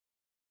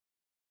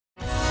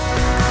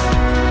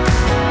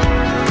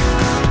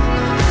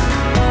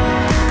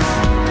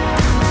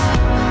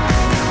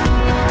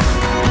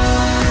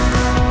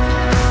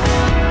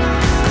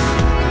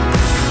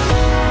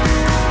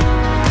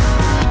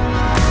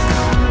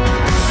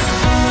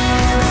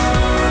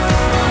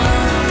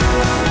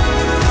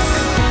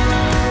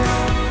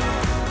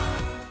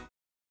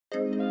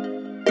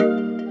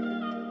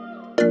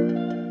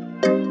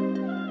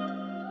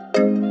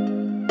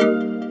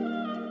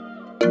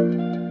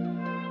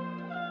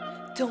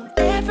Don't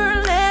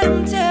ever let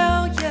them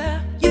tell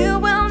you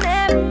will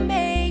never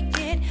make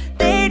it.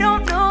 They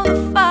don't know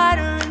the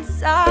fighter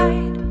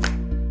inside.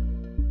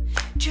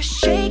 Just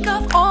shake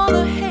off all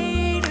the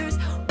haters.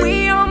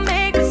 We all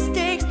make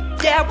mistakes.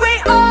 Yeah, we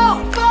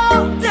all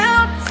fall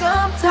down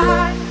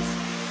sometimes.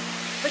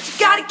 But you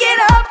gotta get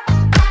up.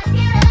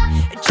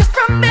 And just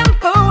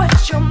remember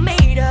what you're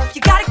made of.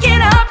 You gotta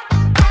get up.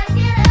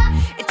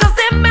 It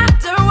doesn't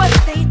matter what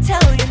they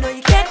tell you. No,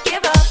 you can't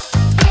give up.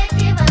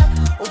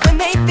 When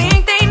they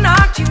think they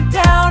knocked you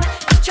down,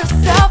 get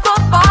yourself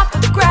up off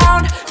the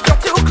ground. You're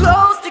too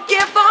close to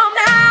give up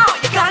now.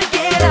 You gotta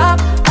get up,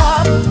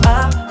 up,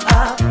 up,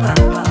 up, up,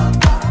 up.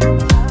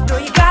 No,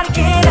 you gotta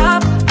get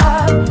up,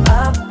 up,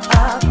 up,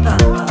 up,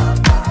 up, up.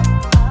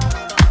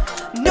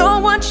 No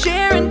one's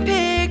sharing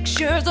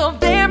pictures of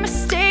their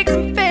mistakes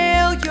and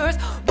failures.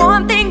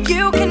 One thing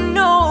you can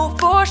know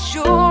for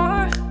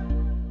sure,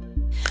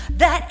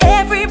 that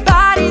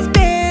everybody's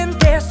been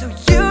there, so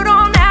you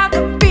don't have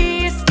to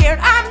be scared.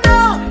 I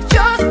know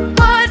just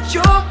what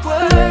you're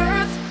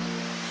worth,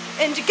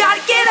 and you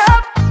gotta get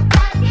up.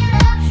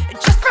 And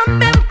just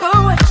remember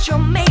what you're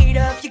made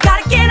of. You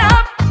gotta get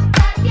up.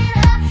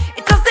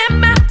 It doesn't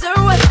matter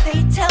what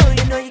they tell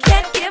you. No, you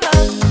can't give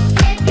up.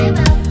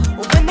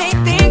 When they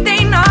think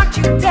they knocked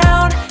you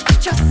down,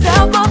 get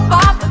yourself up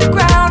off the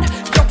ground.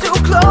 You're too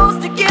close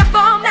to give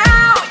up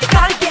now. You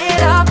gotta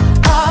get up,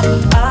 up,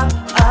 up,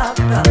 up,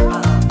 up,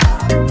 up.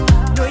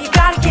 No, you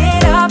gotta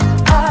get up,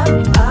 up,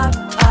 up,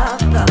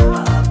 up,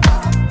 up,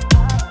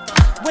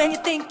 up. When you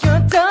think you're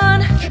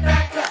done, get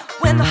back up.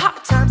 When the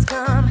hard times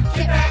come,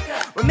 get back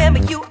up. Remember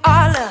you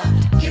are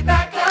loved. Get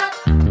back up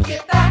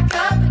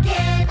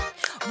again.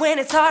 When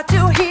it's hard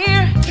to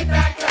hear, get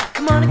back up.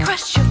 Come on and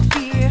crush your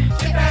fear.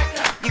 Get back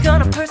up. You're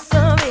gonna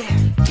persevere.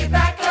 Get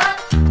back up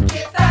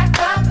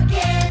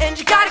again. And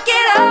you gotta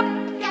get up.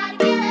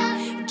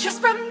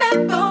 Just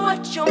remember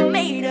what you're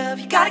made of.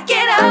 You gotta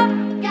get up.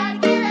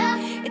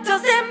 It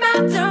doesn't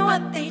matter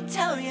what they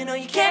tell you. No,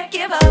 you can't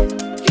give up.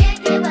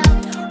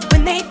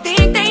 When they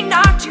think they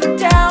knocked you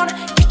down,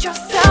 get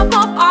yourself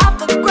up off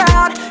the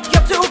ground.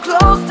 You're too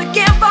close to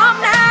give up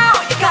now.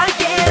 You gotta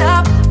get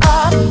up,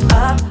 up,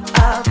 up,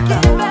 up,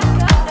 get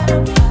back up.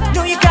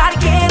 No, you gotta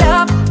get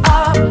up,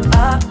 up,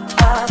 up,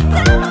 up, up.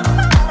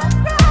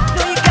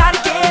 No, you gotta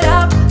get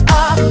up,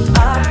 up,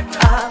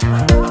 up, up,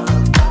 up.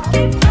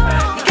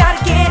 You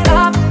gotta get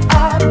up,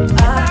 up,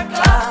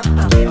 up, up,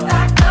 up. Get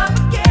back up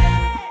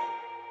again.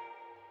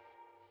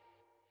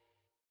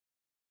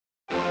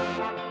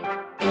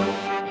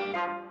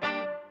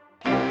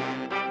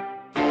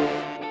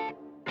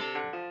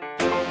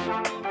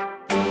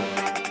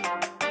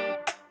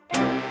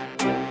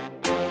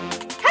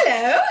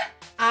 Hello,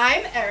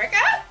 I'm Erica.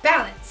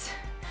 Balance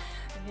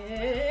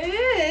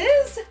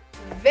is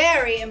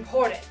very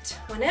important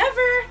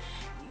whenever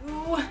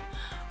you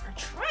are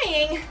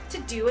trying to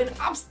do an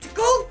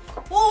obstacle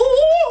or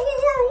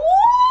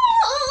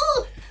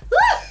wall.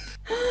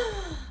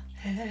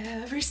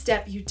 Every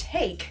step you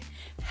take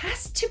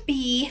has to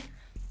be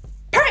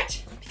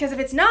perfect, because if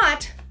it's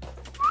not,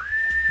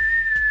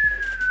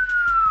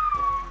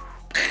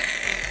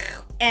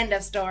 end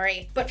of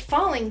story. But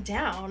falling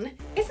down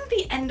isn't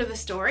the end of the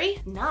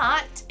story.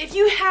 Not if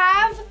you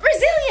have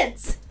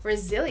resilience.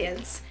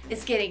 Resilience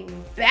is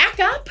getting back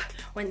up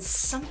when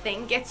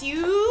something gets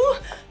you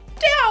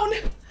down.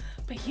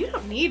 But you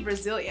don't need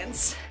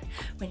resilience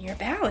when your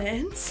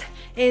balance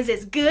is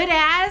as good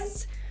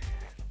as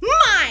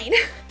mine.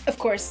 Of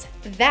course,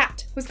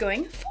 that was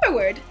going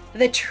forward.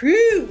 The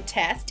true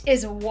test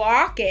is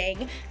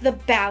walking the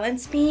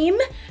balance beam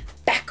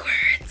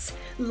backwards,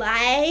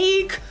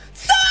 like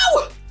so!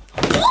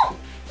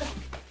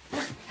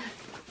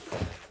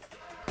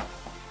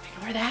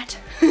 Ignore that.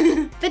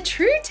 The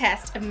true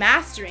test of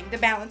mastering the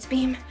balance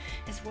beam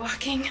is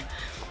walking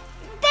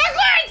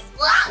backwards!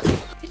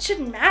 It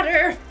shouldn't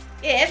matter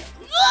if...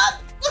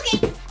 Okay,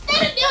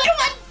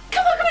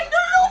 come on,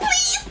 no,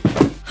 please!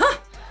 Huh?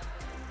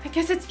 I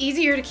guess it's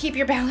easier to keep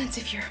your balance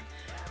if you're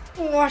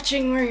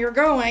watching where you're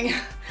going.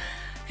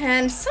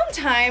 And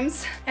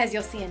sometimes, as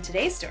you'll see in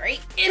today's story,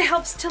 it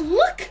helps to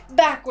look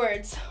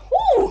backwards.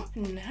 Woo!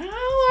 Now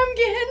I'm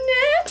getting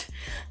it.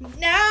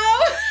 Now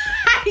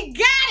I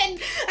got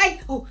it. I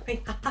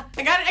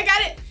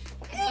got it.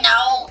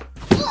 No!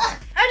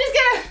 I'm just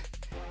gonna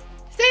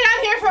stay down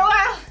here for a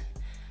while.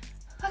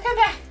 I'll come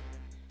back.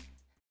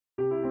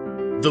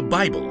 The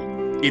Bible.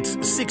 It's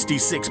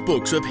 66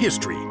 books of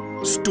history,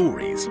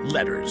 stories,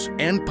 letters,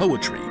 and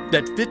poetry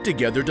that fit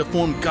together to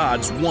form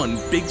God's one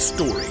big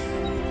story.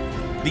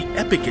 The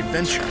epic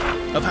adventure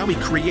of how He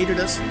created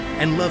us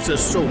and loves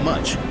us so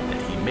much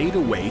that He made a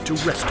way to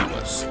rescue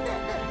us.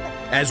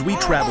 As we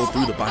travel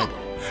through the Bible,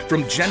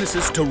 from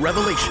Genesis to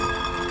Revelation,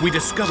 we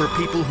discover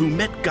people who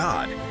met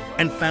God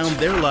and found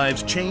their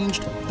lives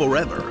changed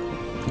forever.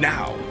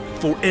 Now,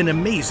 for an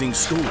amazing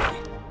story.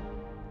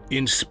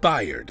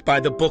 Inspired by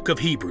the book of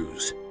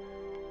Hebrews,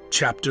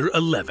 chapter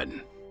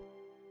 11.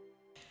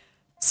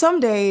 Some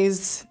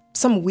days,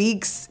 some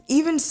weeks,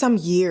 even some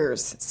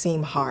years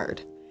seem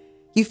hard.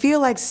 You feel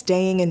like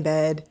staying in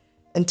bed,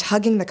 and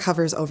tugging the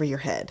covers over your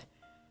head.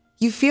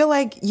 You feel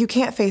like you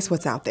can't face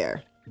what's out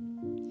there.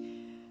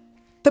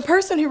 The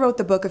person who wrote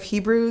the book of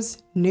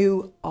Hebrews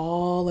knew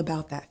all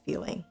about that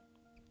feeling.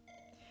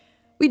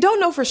 We don't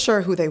know for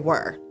sure who they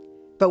were,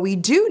 but we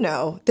do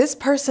know this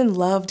person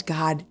loved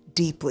God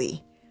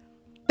deeply.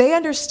 They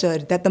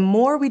understood that the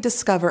more we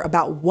discover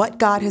about what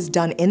God has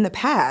done in the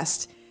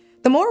past,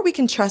 the more we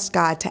can trust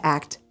God to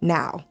act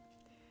now.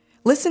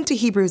 Listen to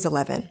Hebrews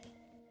 11.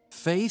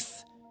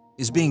 Faith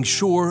is being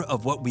sure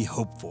of what we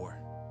hope for.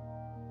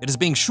 It is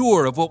being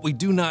sure of what we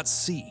do not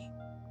see.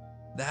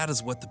 That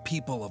is what the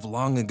people of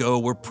long ago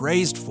were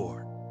praised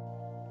for.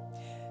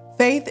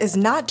 Faith is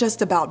not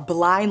just about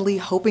blindly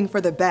hoping for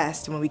the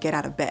best when we get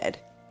out of bed.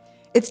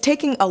 It's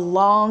taking a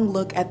long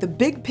look at the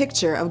big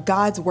picture of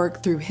God's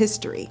work through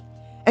history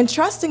and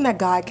trusting that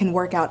God can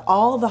work out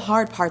all the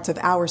hard parts of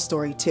our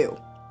story too.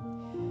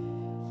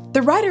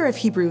 The writer of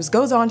Hebrews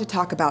goes on to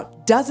talk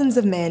about dozens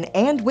of men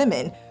and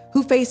women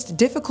who faced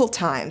difficult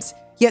times,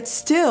 yet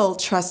still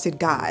trusted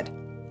God.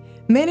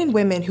 Men and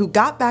women who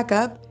got back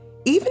up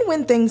even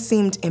when things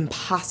seemed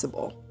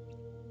impossible.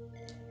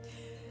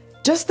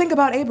 Just think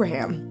about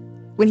Abraham.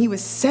 When he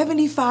was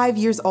 75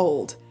 years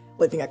old,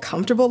 living a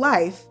comfortable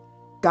life,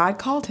 God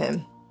called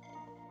him.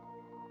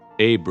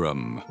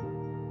 Abram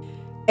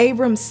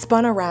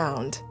spun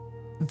around.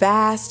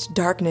 Vast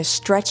darkness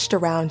stretched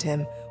around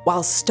him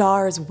while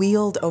stars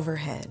wheeled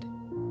overhead.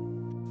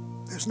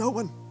 There's no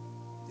one.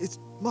 It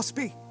must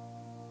be.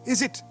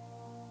 Is it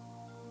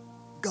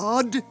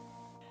God?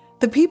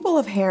 The people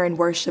of Haran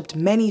worshipped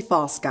many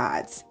false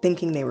gods,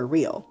 thinking they were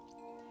real.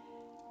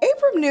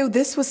 Abram knew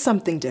this was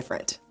something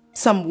different,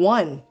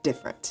 someone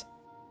different.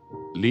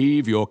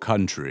 Leave your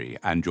country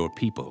and your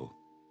people.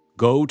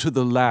 Go to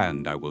the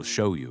land I will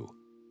show you.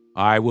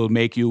 I will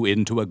make you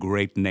into a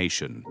great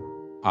nation.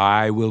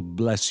 I will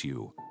bless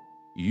you.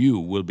 You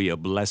will be a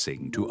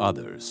blessing to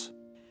others.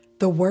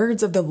 The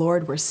words of the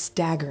Lord were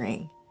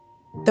staggering.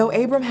 Though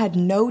Abram had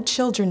no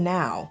children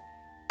now,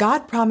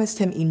 God promised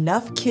him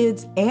enough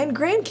kids and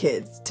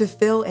grandkids to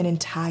fill an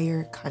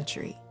entire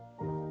country.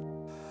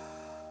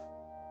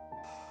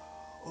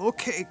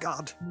 Okay,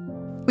 God.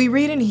 We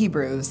read in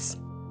Hebrews,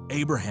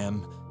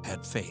 Abraham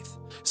had faith,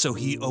 so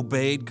he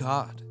obeyed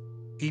God.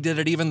 He did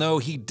it even though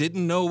he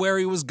didn't know where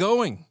he was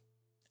going.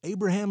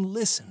 Abraham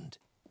listened.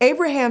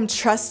 Abraham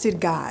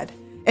trusted God,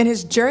 and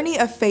his journey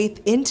of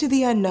faith into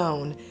the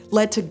unknown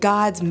led to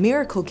God's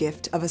miracle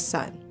gift of a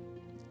son,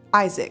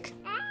 Isaac.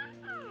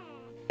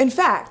 In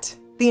fact,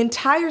 the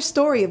entire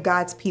story of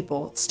God's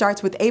people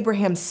starts with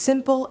Abraham's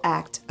simple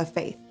act of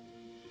faith.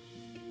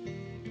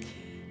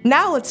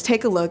 Now let's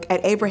take a look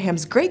at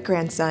Abraham's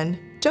great-grandson,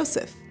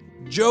 Joseph.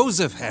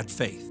 Joseph had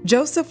faith.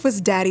 Joseph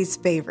was Daddy's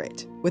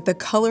favorite, with a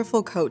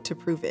colorful coat to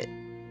prove it.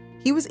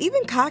 He was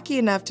even cocky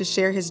enough to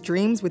share his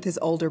dreams with his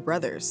older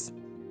brothers.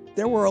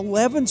 There were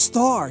 11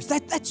 stars.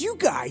 That's you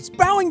guys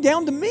bowing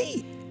down to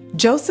me.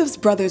 Joseph's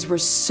brothers were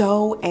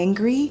so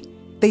angry,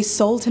 they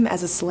sold him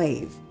as a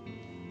slave.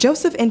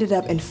 Joseph ended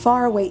up in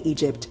faraway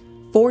Egypt,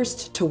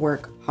 forced to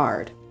work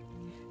hard.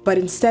 But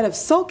instead of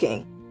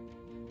sulking,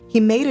 he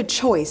made a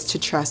choice to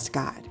trust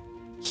God.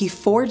 He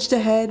forged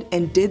ahead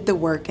and did the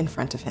work in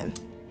front of him.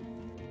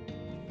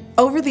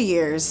 Over the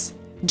years,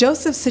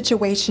 Joseph's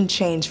situation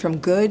changed from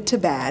good to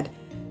bad,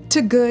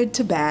 to good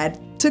to bad,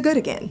 to good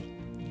again.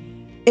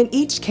 In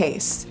each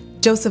case,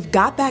 Joseph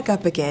got back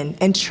up again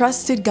and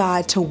trusted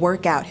God to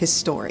work out his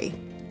story.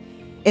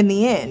 In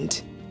the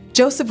end,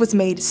 Joseph was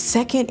made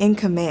second in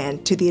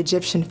command to the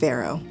Egyptian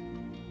Pharaoh.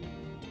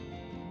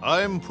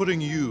 I'm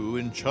putting you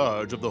in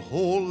charge of the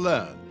whole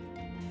land.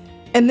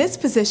 In this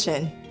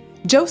position,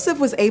 Joseph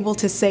was able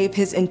to save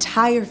his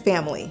entire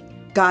family,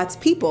 God's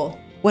people,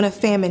 when a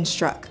famine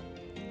struck.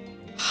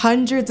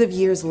 Hundreds of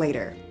years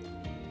later,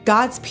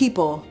 God's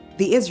people,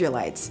 the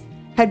Israelites,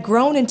 had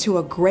grown into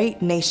a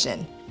great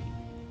nation,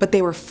 but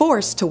they were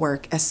forced to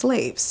work as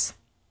slaves.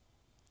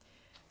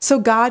 So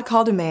God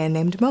called a man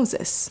named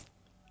Moses.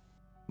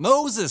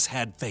 Moses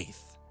had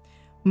faith.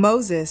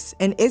 Moses,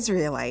 an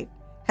Israelite,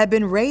 had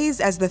been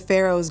raised as the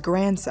Pharaoh's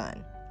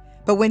grandson,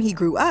 but when he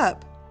grew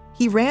up,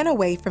 he ran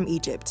away from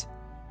Egypt.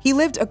 He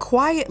lived a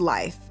quiet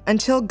life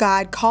until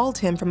God called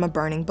him from a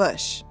burning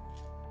bush.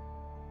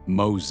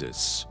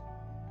 Moses.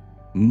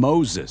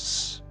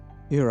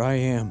 Here I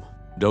am.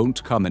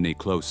 Don't come any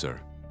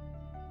closer.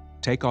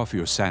 Take off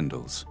your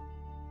sandals.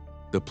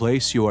 The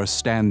place you are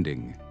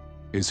standing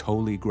is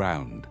holy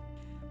ground.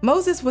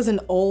 Moses was an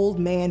old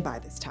man by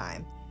this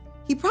time.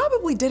 He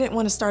probably didn't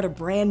want to start a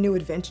brand new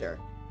adventure,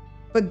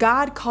 but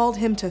God called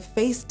him to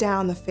face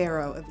down the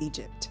Pharaoh of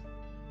Egypt.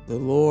 The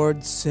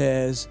Lord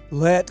says,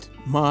 "Let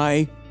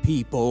my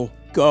people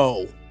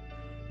go."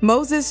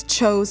 Moses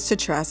chose to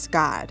trust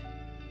God.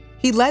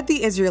 He led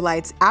the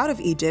Israelites out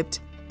of Egypt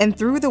and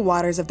through the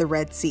waters of the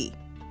Red Sea,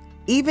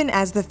 even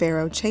as the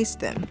Pharaoh chased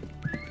them.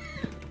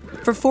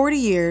 For 40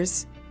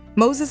 years,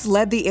 Moses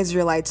led the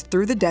Israelites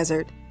through the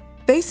desert,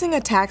 facing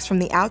attacks from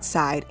the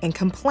outside and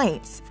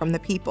complaints from the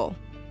people.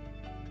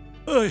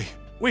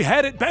 We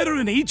had it better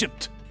in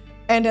Egypt.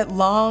 And at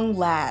long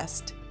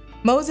last,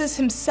 Moses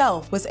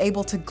himself was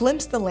able to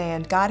glimpse the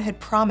land God had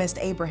promised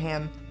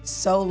Abraham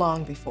so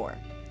long before.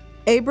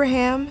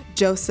 Abraham,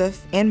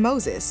 Joseph, and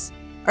Moses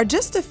are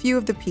just a few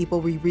of the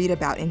people we read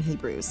about in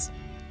Hebrews.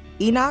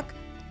 Enoch,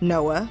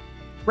 Noah,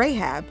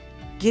 Rahab,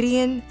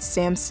 Gideon,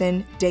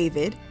 Samson,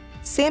 David,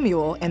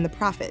 Samuel, and the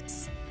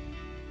prophets.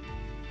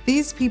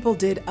 These people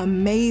did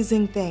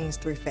amazing things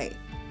through faith.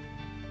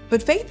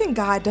 But faith in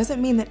God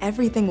doesn't mean that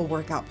everything will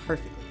work out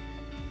perfectly.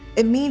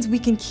 It means we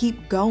can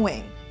keep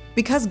going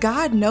because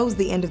God knows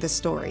the end of the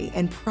story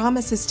and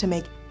promises to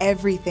make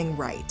everything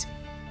right,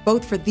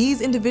 both for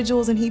these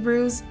individuals in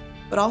Hebrews,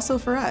 but also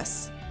for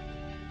us.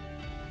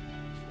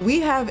 We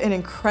have an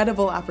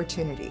incredible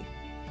opportunity.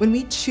 When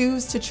we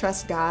choose to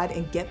trust God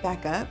and get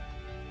back up,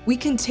 we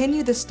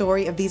continue the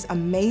story of these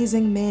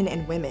amazing men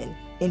and women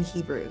in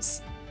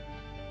Hebrews.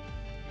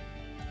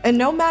 And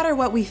no matter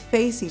what we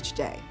face each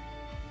day,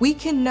 we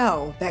can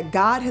know that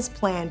God has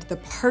planned the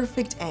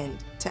perfect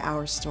end to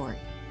our story.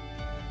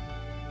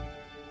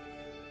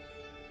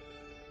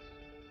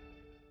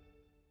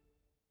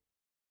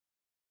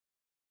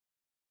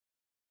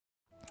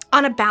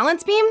 On a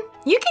balance beam,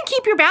 you can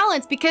keep your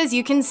balance because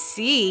you can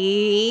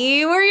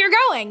see where you're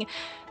going.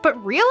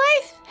 But real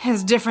life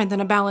is different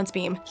than a balance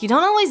beam. You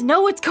don't always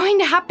know what's going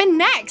to happen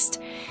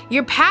next.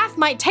 Your path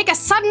might take a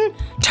sudden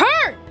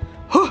turn.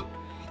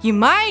 You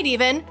might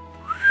even...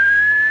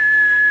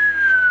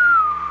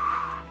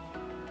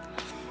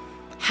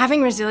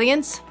 Having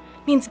resilience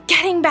means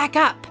getting back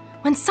up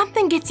when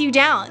something gets you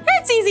down.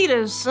 It's easy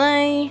to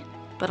say,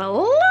 but a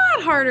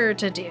lot harder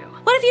to do.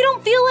 What if you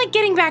don't feel like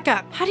getting back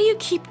up? How do you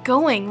keep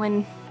going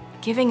when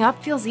giving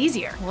up feels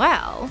easier?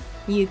 Well,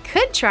 you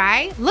could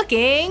try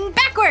looking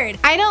backward.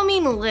 I don't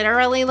mean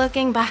literally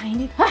looking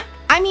behind you.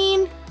 I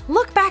mean,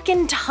 look back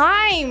in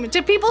time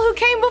to people who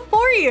came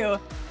before you.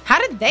 How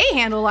did they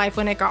handle life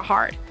when it got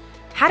hard?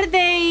 How did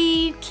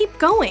they keep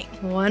going?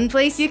 One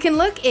place you can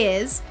look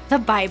is the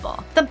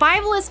Bible. The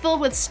Bible is filled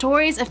with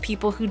stories of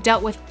people who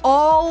dealt with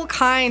all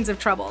kinds of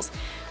troubles.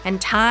 And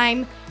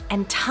time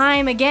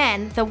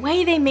again, the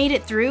way they made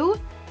it through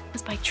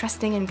was by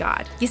trusting in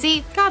God. You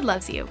see, God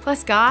loves you,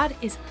 plus God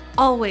is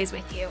always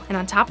with you. And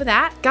on top of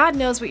that, God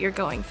knows what you're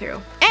going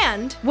through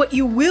and what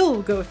you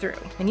will go through.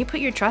 When you put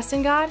your trust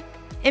in God,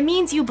 it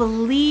means you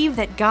believe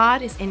that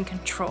God is in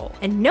control.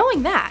 And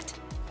knowing that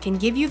can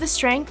give you the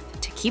strength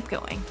to keep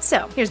going.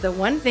 So here's the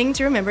one thing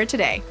to remember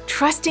today.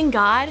 Trusting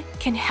God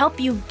can help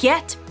you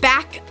get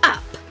back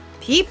up.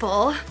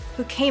 People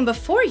who came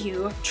before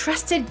you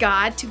trusted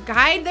God to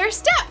guide their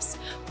steps.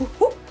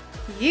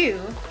 You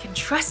can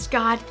trust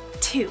God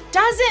too.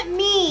 Doesn't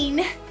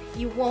mean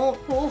you won't.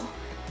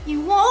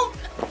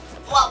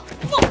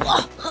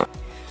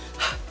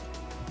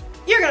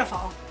 You're gonna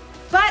fall.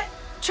 But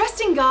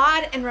trusting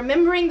God and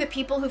remembering the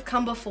people who've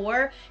come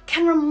before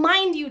can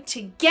remind you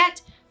to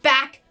get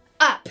back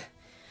up.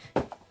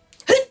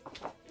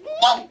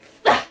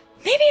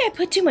 Maybe I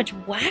put too much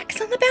wax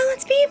on the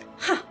balance beam?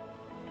 Huh.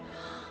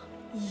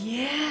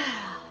 Yeah.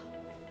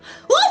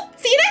 Well,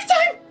 see you next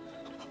time!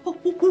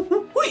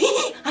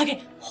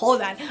 Okay,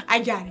 hold on. I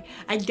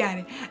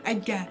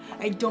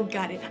don't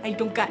got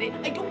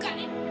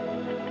it.